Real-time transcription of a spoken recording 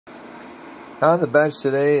On the bench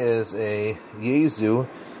today is a Yaesu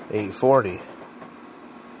 840.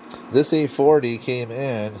 This 840 came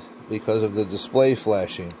in because of the display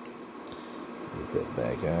flashing. Get that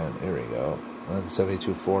back on. There we go. On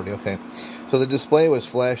 7240. Okay. So the display was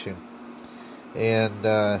flashing. And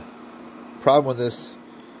problem with this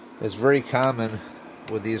is very common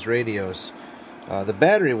with these radios. The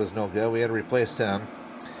battery was no good. We had to replace them.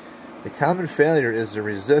 The common failure is the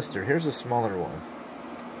resistor. Here's a smaller one.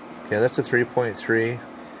 Okay, that's a 3.3.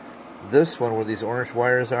 This one, where these orange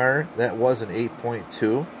wires are, that was an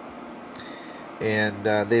 8.2.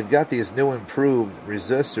 And they've got these new improved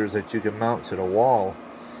resistors that you can mount to the wall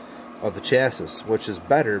of the chassis, which is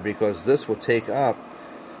better because this will take up,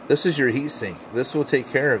 this is your heat sink. This will take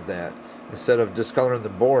care of that instead of discoloring the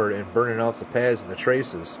board and burning out the pads and the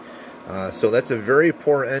traces. So that's a very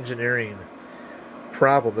poor engineering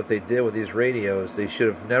problem that they did with these radios. They should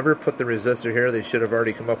have never put the resistor here. They should have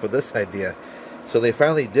already come up with this idea. So they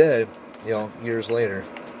finally did, you know, years later.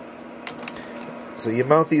 So you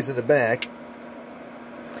mount these in the back,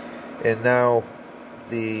 and now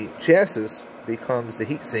the chassis becomes the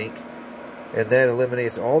heat sink, and that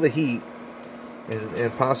eliminates all the heat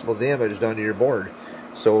and possible damage done to your board.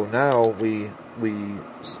 So now we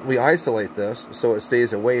isolate this so it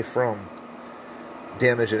stays away from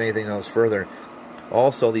damage and anything else further.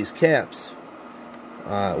 Also, these caps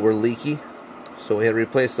were leaky, so we had to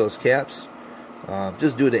replace those caps.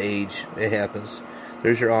 Just due to age, it happens.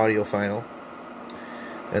 There's your audio final.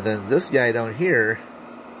 And then this guy down here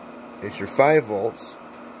is your 5 volts,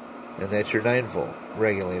 and that's your 9 volt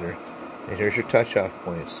regulator. And here's your touch off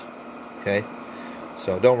points. Okay?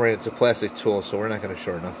 So don't worry, it's a plastic tool, so we're not going to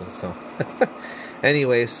short nothing. So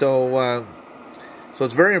anyway, so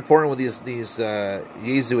it's very important with these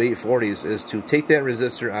Yaesu 840s is to take that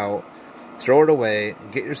resistor out, throw it away,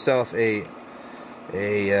 and get yourself a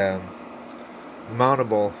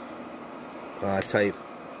mountable type.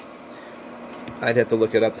 I'd have to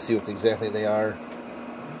look it up to see what exactly they are.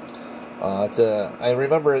 I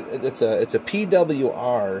remember it's a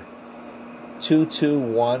PWR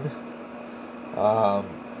 221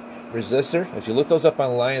 resistor. If you look those up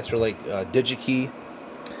online through like DigiKey,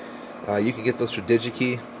 you can get those for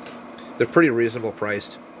DigiKey. They're pretty reasonable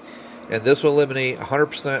priced, and this will eliminate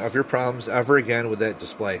 100% of your problems ever again with that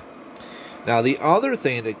display. Now, the other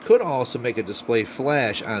thing that could also make a display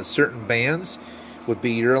flash on certain bands would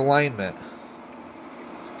be your alignment.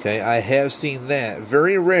 Okay, I have seen that.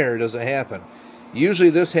 Very rare does it happen. Usually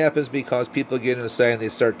this happens because people get inside and they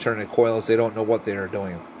start turning coils. They don't know what they are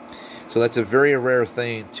doing. So that's a very rare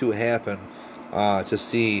thing to happen, to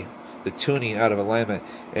see the tuning out of alignment.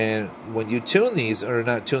 And when you tune these, or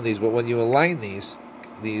not tune these, but when you align these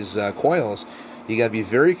coils, you got to be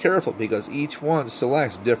very careful because each one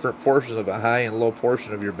selects different portions of a high and low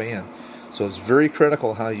portion of your band. So it's very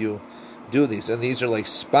critical how you do these. And these are like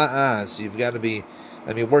spot on. So you've got to be,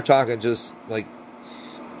 I mean, we're talking just like,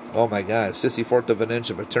 oh my God, 64th of an inch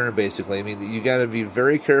of a turn basically. I mean, you got to be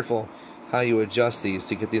very careful how you adjust these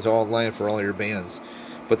to get these all aligned for all your bands.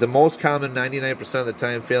 But the most common 99% of the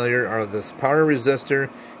time failure are this power resistor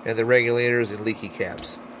and the regulators and leaky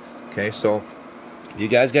caps. Okay, so you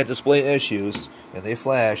guys got display issues and they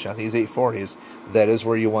flash on these 840s, that is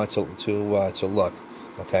where you want to look.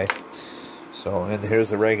 Okay, so, and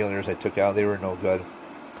here's the regulators I took out. They were no good.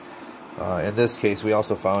 In this case, we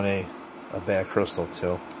also found a bad crystal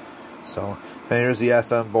too. So, and here's the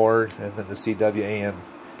FM board, and then the CWAM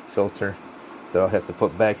filter that I'll have to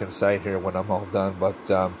put back inside here when I'm all done. But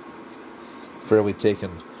before we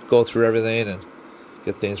go through everything and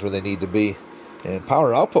get things where they need to be. And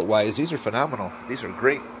power output wise, these are phenomenal. These are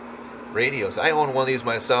great radios. I own one of these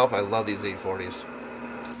myself. I love these 840s.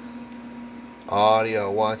 Audio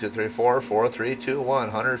 1, 2, 3, 4, 4, 3, 2, 1,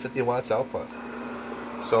 150 watts output.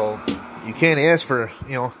 So you can't ask for,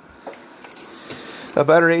 you know, a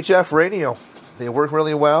better HF radio. They work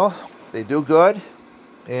really well. They do good.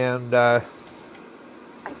 And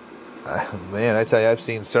man, I tell you, I've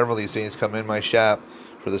seen several of these things come in my shop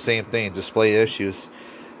for the same thing, display issues.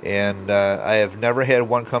 And I have never had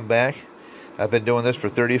one come back. I've been doing this for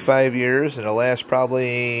 35 years. In the last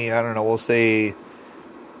probably, I don't know, we'll say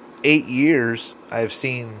 8 years, I've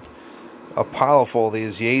seen a pile full of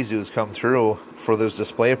these Yaesus come through for this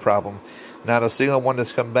display problem. Not a single one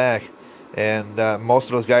has come back. And most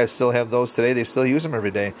of those guys still have those today. They still use them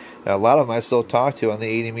every day. A lot of them I still talk to on the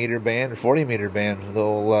 80-meter band, 40-meter band.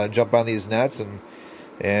 They'll jump on these nets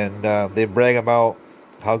and they brag about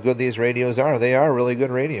how good these radios are. They are really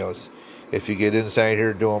good radios if you get inside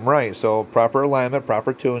here and do them right. So proper alignment,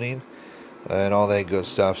 proper tuning, and all that good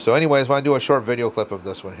stuff. So anyways, I want to do a short video clip of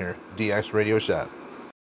this one here. DX Radio Shop.